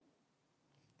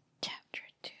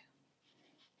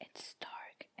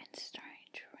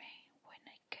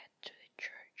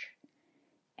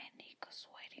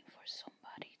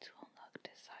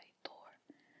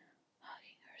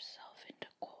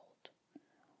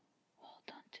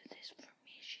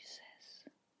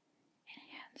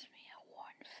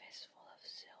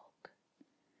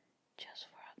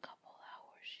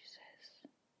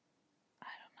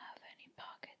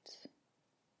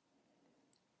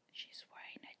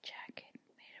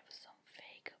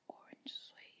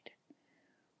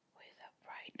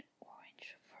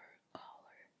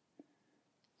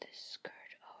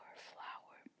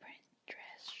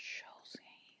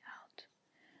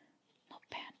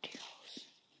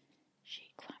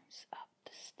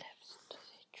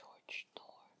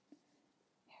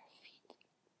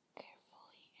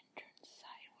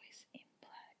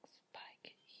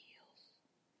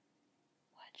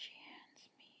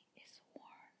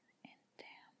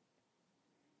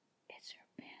gets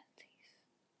her panties,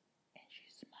 and she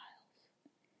smiles.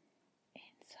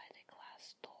 Inside the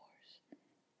glass doors,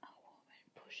 a woman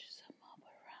pushes him up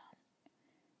around.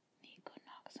 Nico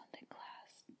knocks on the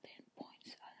glass, then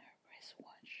points at her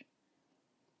wristwatch.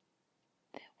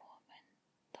 The woman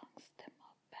dunks them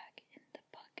up back in the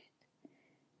bucket.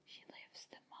 She lifts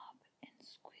them up and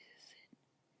squeezes it.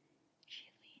 She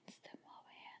leans them up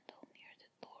a handle near the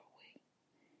doorway,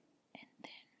 and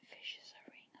then fishes a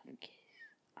ring of keys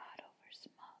out of her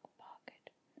smock pocket.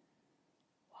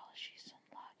 While she's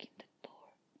unlocking the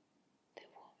door, the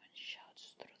woman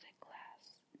shouts through the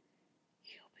glass,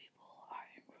 "You people are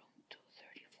in room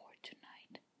 234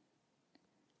 tonight."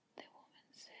 The woman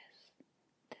says,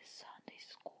 "The Sunday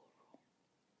school room."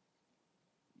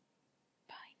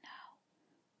 By now,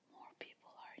 more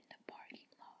people are in the parking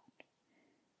lot.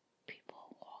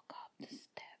 People walk up the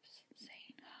steps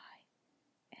saying hi,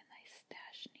 and I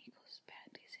stash Nico's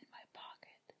panties in my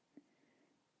pocket.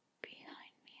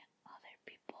 Behind me, other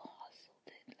people hustle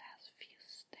the last few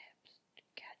steps to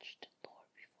catch the door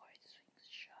before it swings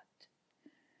shut.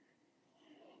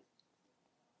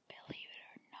 Believe it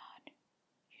or not,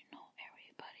 you know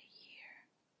everybody here.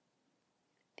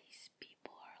 These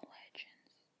people are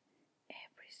legends.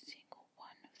 Every single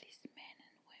one of these men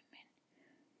and women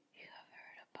you have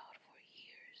heard about for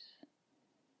years.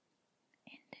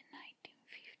 In the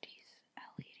 1950s, a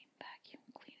leading vacuum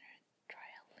cleaner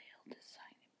tried a little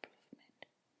design improvement.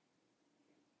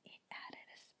 It added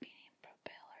a spinning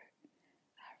propeller,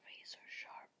 a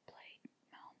razor-sharp blade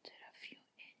mounted a few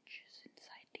inches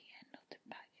inside the end of the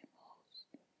vacuum hose.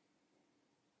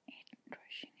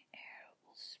 Rushing air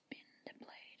will spin the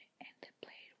blade, and the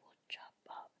blade will chop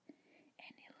up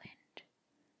any lint,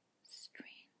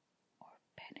 string, or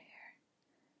pet hair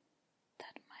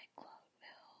that might clog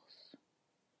the hose.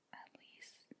 At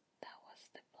least that was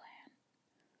the plan.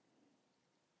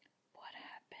 What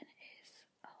happened is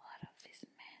a lot of these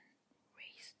men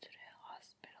raced to the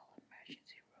hospital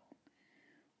emergency room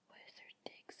with their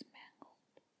dicks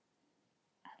mangled.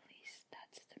 At least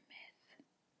that's the myth.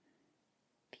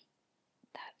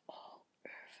 That old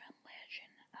urban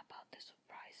legend about the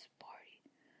surprise party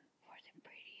for the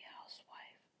pretty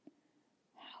housewife,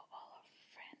 how all of her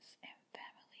friends and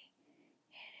family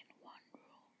hid in one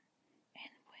room,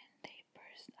 and when they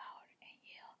burst out and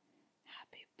yelled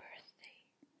 "Happy Birthday,"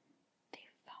 they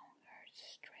found her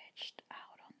stretched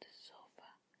out on the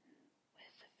sofa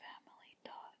with the family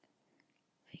dog,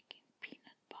 licking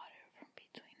peanut butter from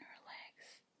between her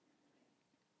legs.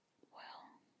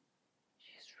 Well,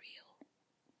 she's real.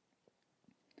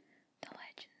 The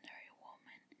legendary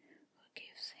woman who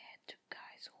gives head to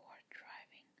guys who are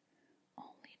driving.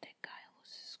 Only the guy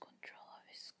loses control of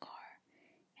his car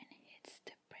and hits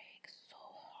the brakes so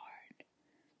hard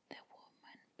the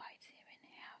woman bites him in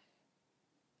half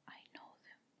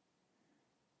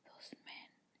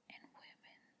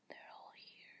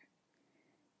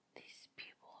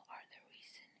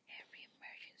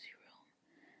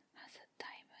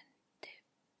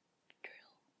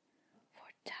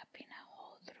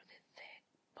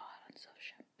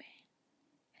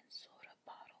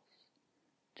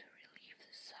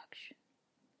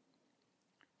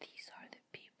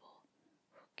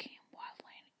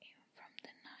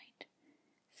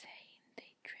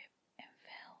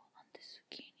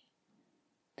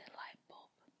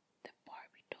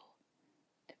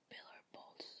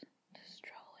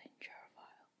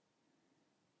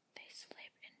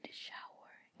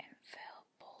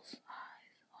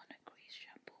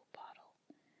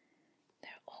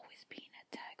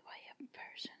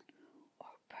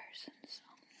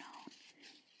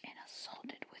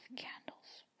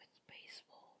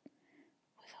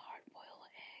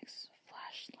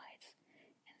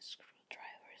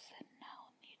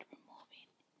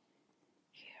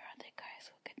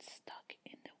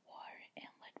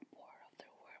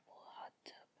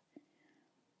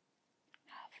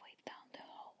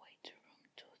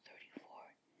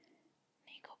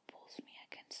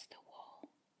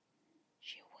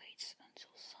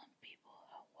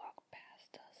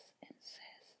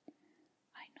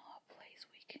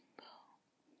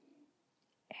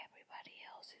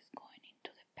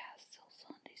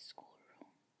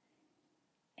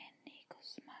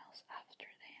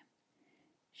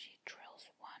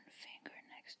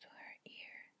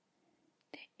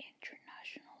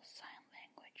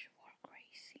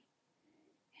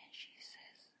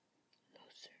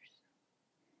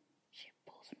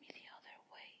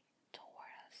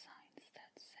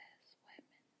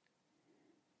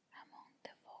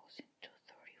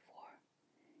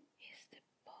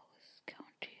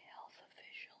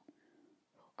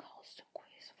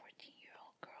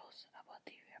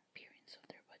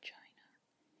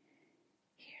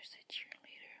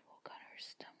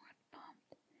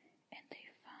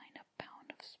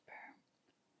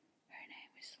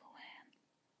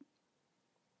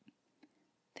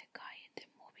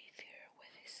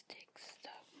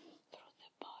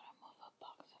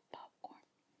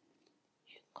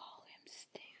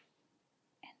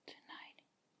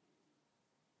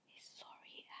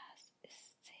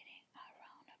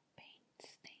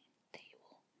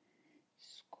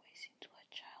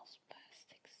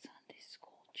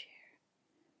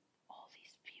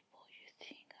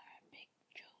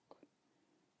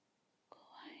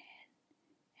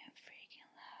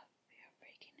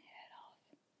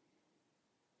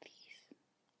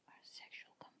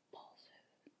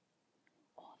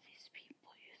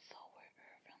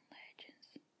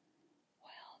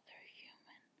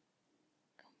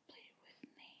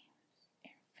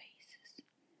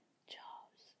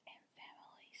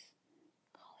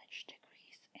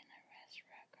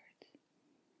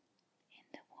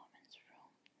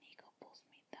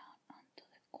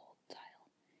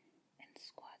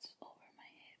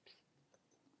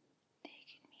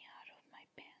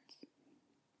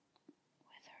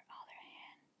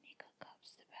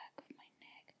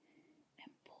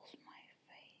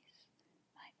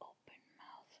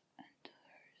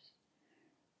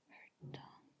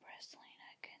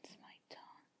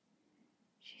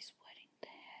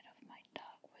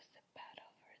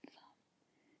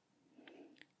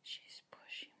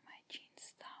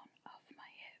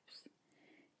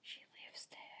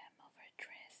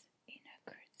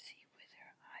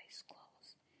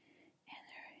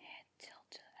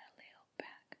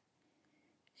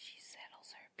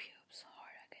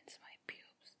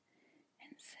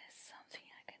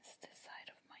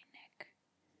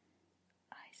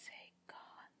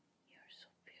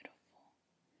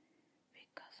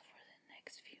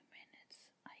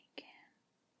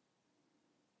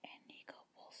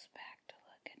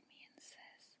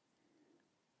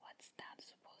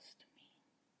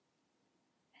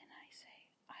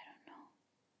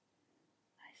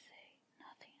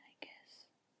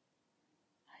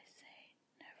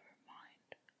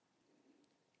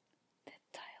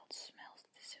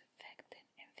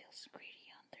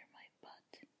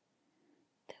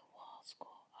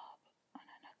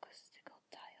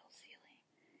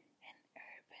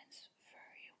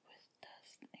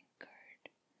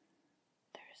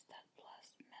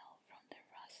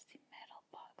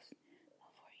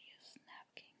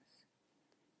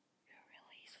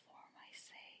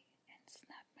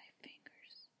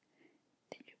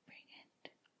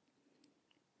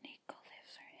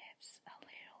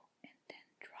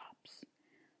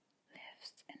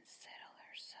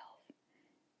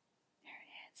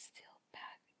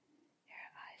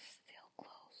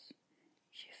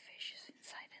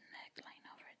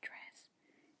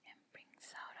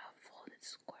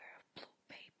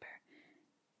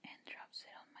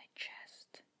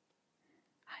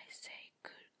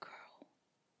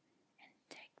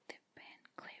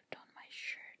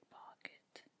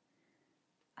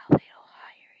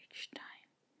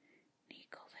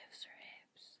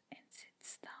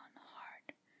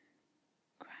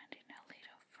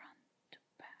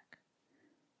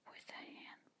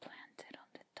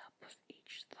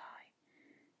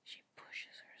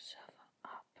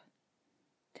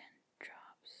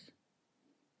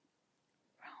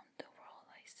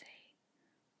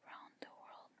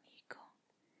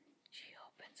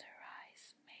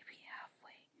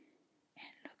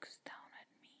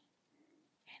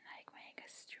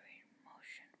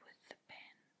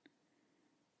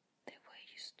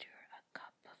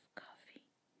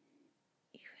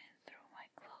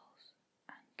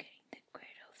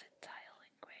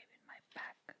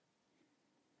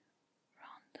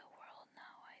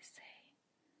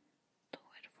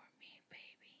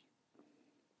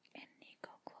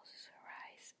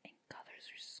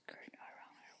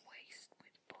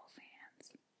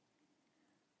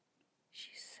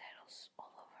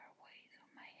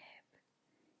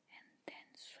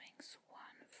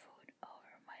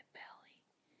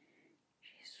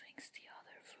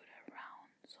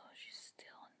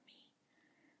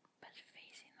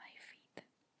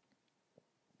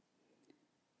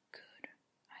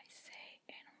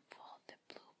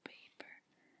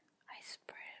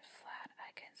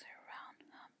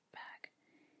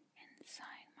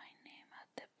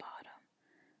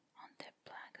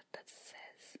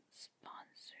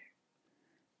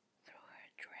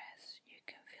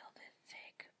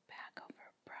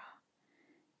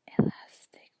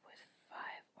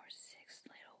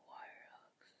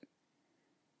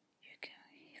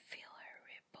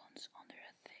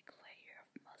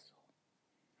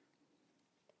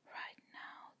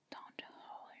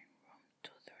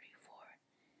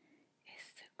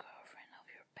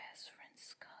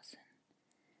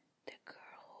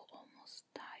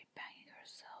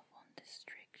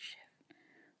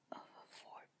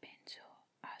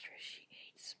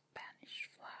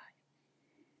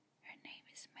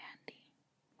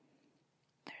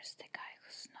There's the guy who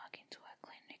snuck into a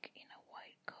clinic in a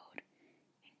white coat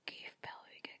and gave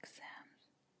pelvic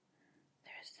exams.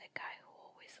 There's the guy who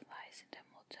always lies in the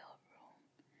motel room,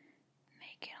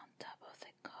 naked on top of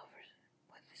the covers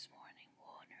with his morning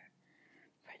water,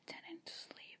 pretending to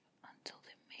sleep until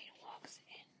the maid walks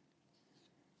in.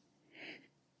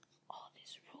 All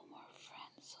these rumor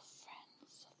friends of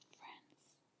friends of friends,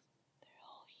 they're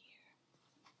all here.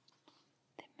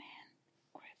 The man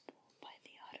crippled by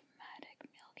the automatic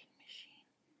milking machine,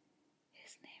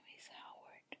 his name is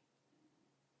Howard.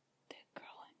 The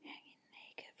girl hanging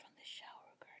naked from the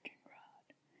shower curtain rod,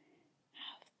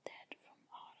 half dead from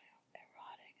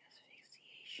autoerotic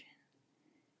asphyxiation.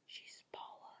 She's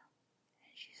Paula,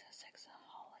 and she's a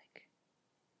sexaholic.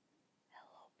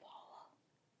 Hello, Paula.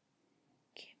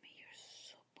 Give me your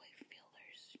subway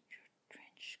fillers, your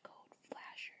trench coat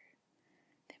flasher.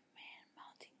 The man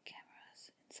mounting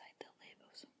cameras inside the lip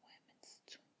of some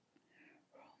women's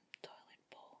room toilet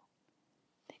bowl.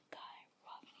 The guy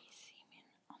rubbing his semen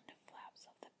on the flaps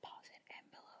of deposit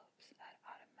envelopes at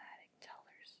automatic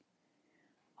tellers.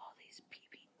 All these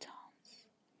peeping toms.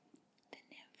 The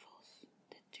nymphos,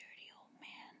 the dirty old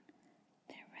man,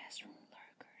 the restroom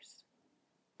lurkers,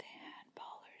 the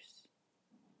handballers.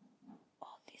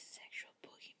 All these sexual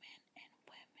boogeymen and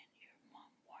women your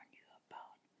mom warned you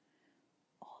about.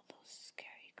 All those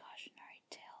scary cautionary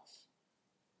tales.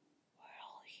 We're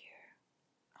all here,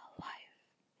 alive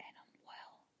and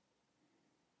unwell.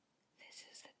 This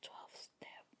is the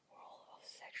 12-step world of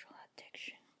sexual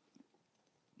addiction.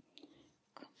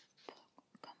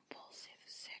 Compulsive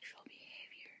sexual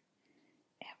behavior.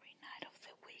 Every night of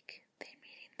the week, they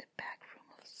meet in the back room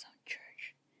of some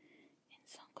church, in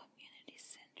some community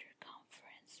center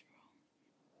conference room.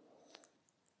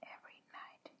 Every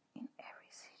night, in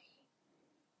every city.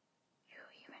 You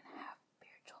even have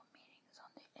virtual meetings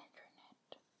on the internet.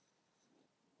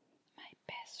 My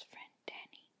best friend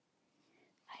Danny.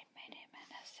 I met him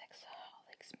at a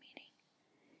sexaholics meeting.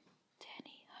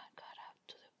 Danny had got up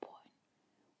to the point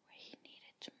where he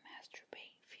needed to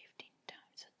masturbate 15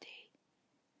 times a day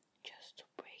just to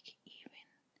break even.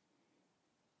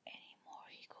 Anymore,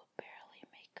 he could barely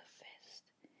make a fist,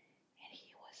 and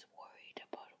he was worried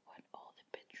about what all the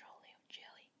petroleum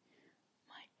jelly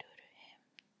might do to him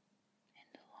in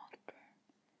the long term.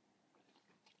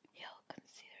 He'll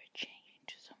consider changing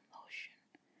to some lotion,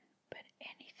 but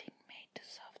anything made to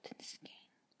soften skin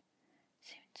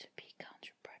seemed to be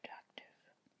counterproductive.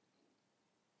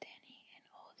 Danny and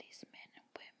all these men and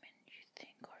women you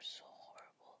think are so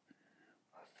horrible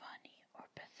or funny or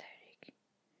pathetic,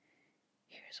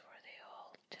 here's where they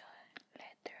all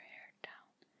let their hair down.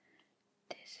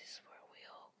 This is where we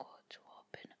all go to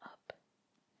open up.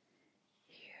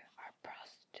 Here are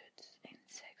prostitutes and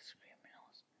sex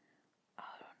criminals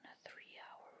out on a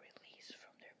 3-hour release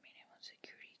from their minimum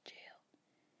security jail,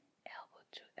 elbow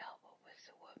to elbow with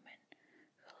the women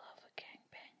who love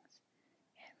gangbangs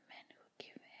and men who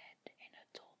give head in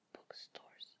adult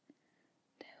bookstores.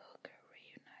 The hooker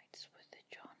reunites with the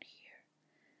John here.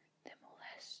 The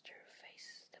molester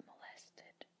faces the molester.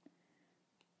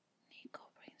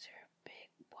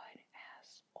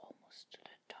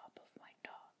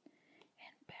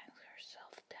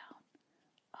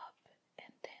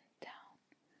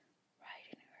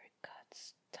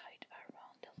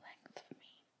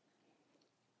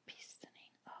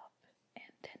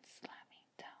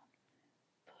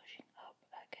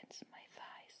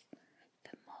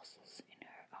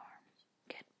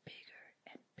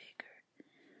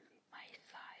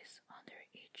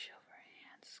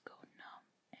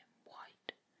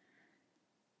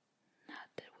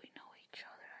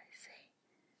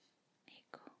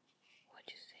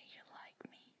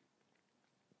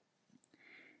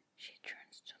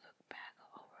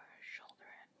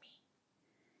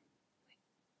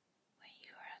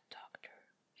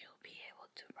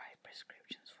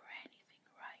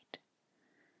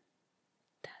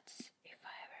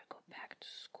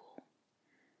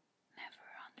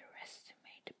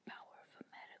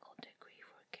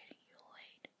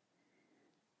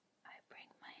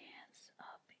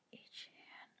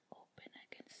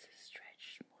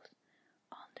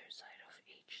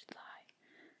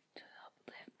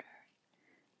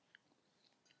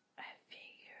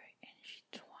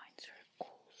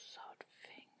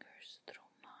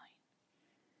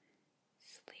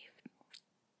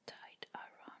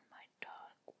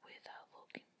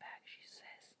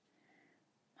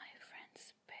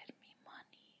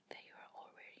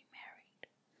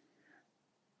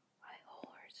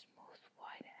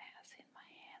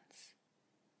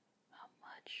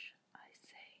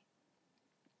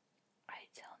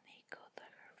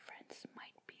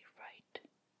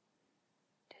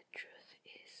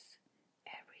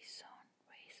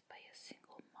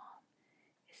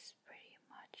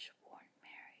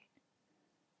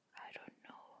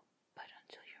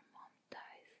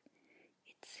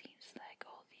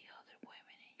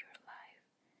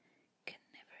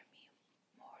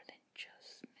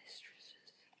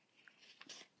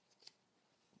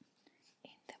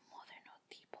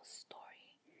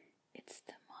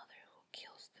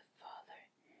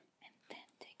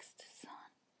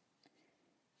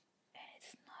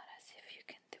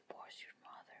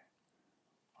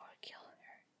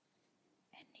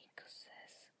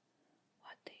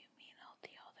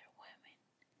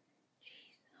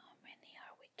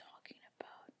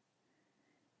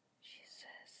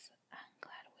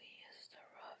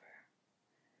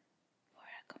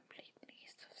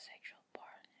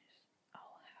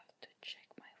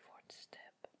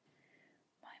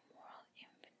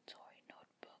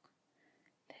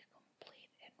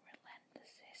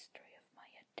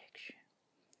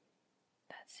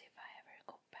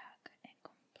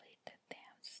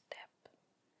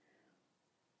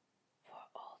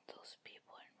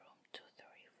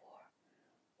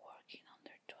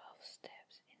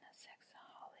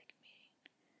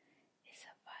 is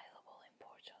a valuable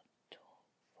important tool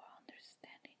for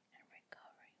understanding and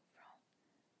recovering from,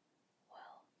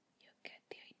 well, you get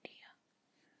the idea.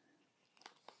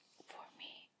 For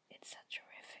me, it's a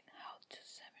terrific how-to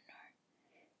seminar.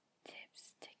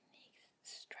 Tips, techniques,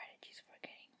 strategies for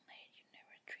getting laid you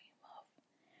never dream of.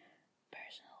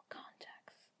 Personal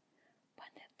contacts.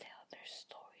 When they tell their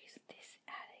stories, these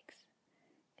addicts,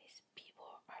 these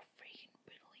people are freaking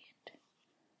brilliant.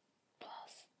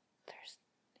 Plus, there's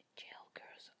the jail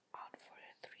girls out for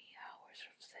the 3 hours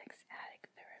of sex addict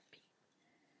therapy.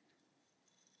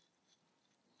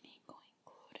 Nico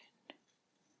included.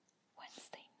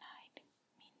 Wednesday night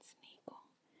means Nico.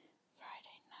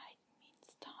 Friday night means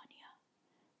Tanya.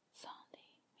 Sunday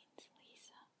means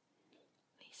Lisa.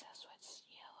 Lisa sweats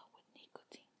yellow with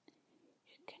nicotine.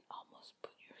 You can almost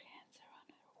put your hands around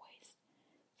her waist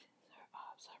since her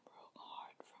abs are broke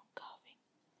hard from coughing.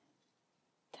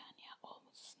 Tanya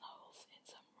almost snuggles in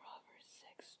some rubber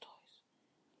sex toys,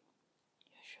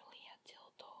 usually a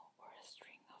dildo or a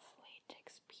string of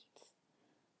latex beads,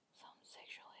 some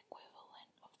sexual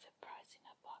equivalent of the price in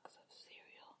a box of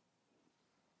cereal.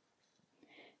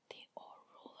 The old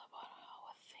rule about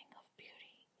how a thing of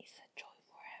beauty is a joy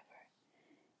forever.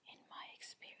 In my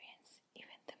experience,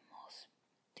 even the most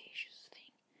audacious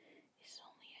thing is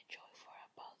only a joy for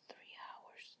about 3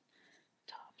 hours,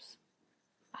 tops.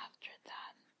 After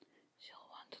that, she'll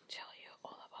want to tell you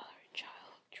all about her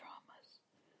childhood traumas.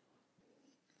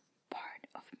 Part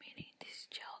of meeting these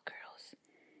jail girls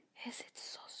is it's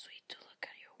so sweet to look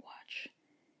at your watch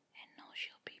and know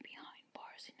she'll be behind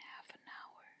bars in half an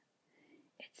hour.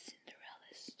 It's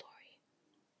Cinderella's story,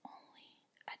 only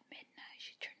at midnight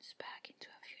she turns back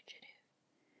into a fugitive.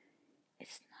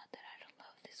 It's not that I don't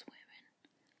love these women.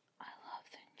 I love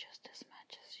them just as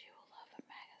much as you will love a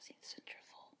magazine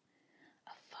centerfold,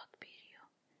 a fuck video,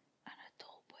 an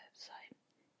adult website,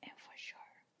 and for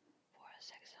sure, for a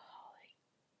sexaholic,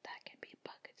 that can be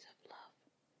buckets of love.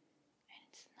 And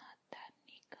it's not that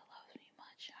Nika loves me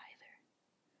much either.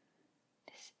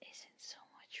 This isn't so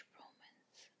much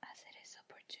romance as it is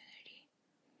opportunity.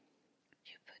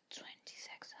 You put 20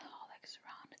 sexaholics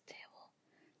around the table,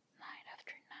 night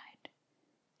after night,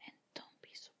 and don't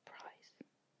be surprised.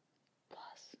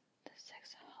 Plus, the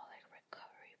sexaholic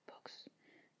recovery books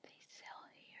they sell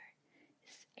here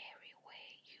is every way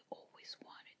you always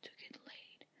wanted to get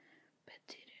laid, but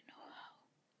didn't know how.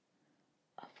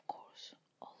 Of course,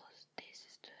 all of this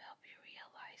is to help you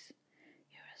realize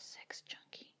you're a sex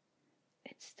junkie.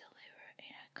 It's delivered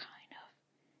in a kind of,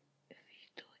 if you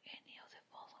do any of the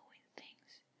following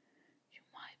things, you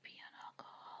might be an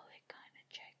alcoholic kind of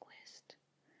checklist.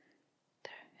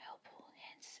 Their helpful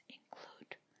hints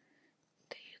include: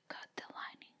 do you cut the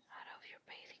lining out of your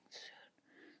bathing suit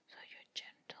so your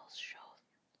genitals show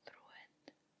through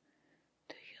it?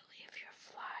 Do you leave your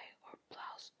fly or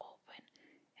blouse open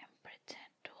and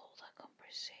pretend to hold a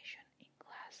conversation in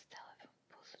glass telephone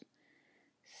booth,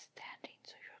 standing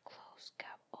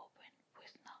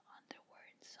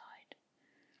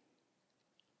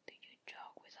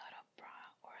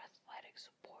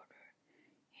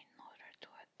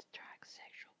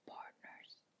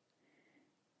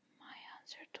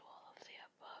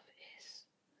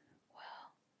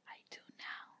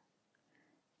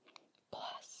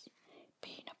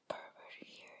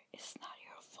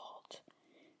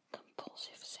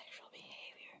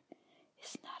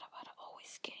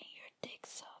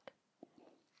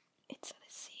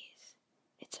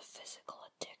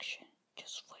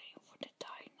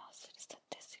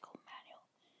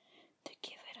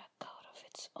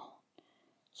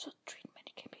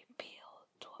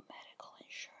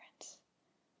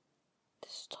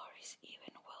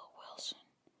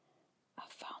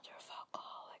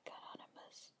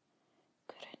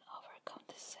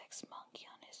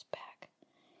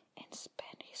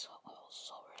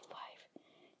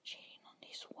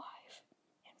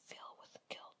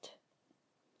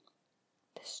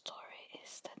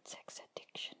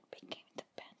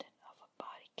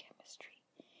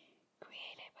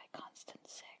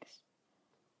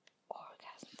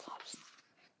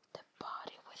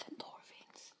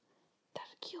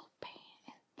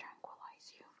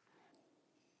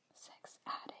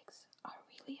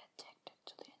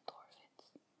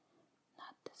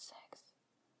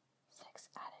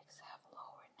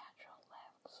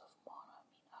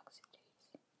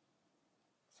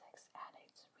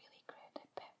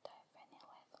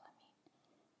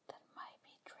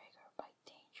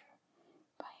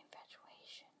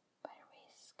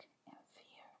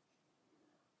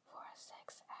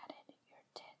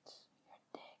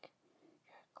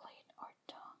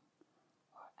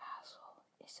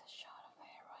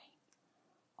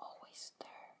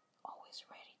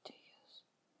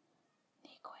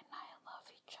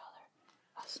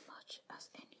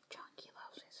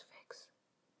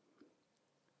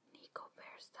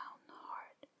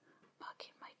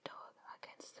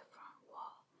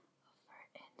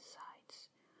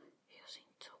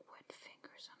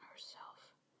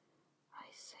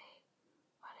say,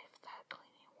 what if that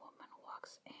cleaning woman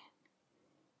walks in?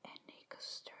 And Nico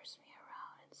stirs me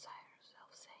around inside herself,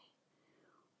 saying,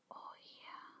 oh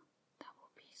yeah, that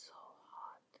would be so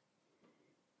hot.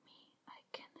 Me, I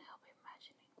can't help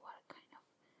imagining what kind of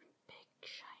big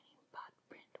shining butt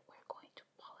print we're going to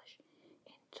polish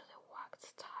into the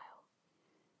waxed tile.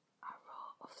 A row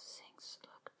of sinks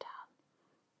look down,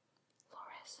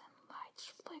 fluorescent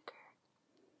lights flicker,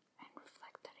 and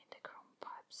reflected in the chrome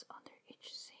pipes under each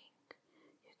sink,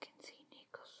 you can see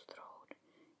Nico's throat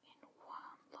in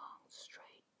one long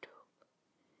straight tube.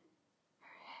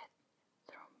 Her head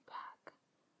thrown back,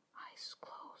 eyes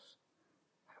closed,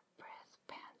 her breath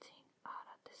panting out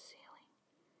at the ceiling,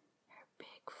 her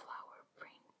big flower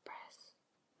print breast.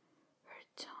 Her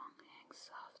tongue hangs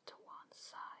off to one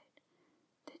side,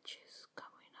 the juice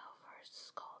coming off her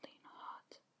scalding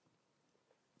hot.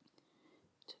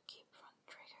 To keep from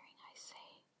triggering, I say,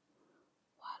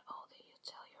 what all do you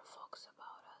tell your folks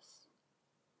about us?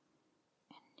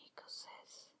 And Nico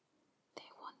says, they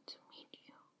want to meet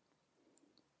you.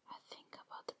 I think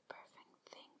about the perfect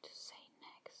thing to say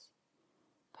next,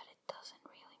 but it doesn't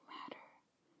really matter.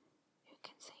 You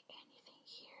can say anything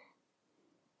here.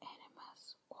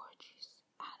 Enemas, orgies,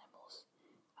 animals,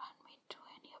 unmeet to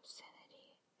any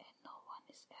obscenity, and no one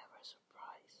is ever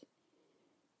surprised.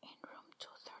 In room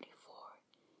 234,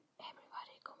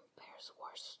 everybody compares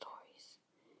worst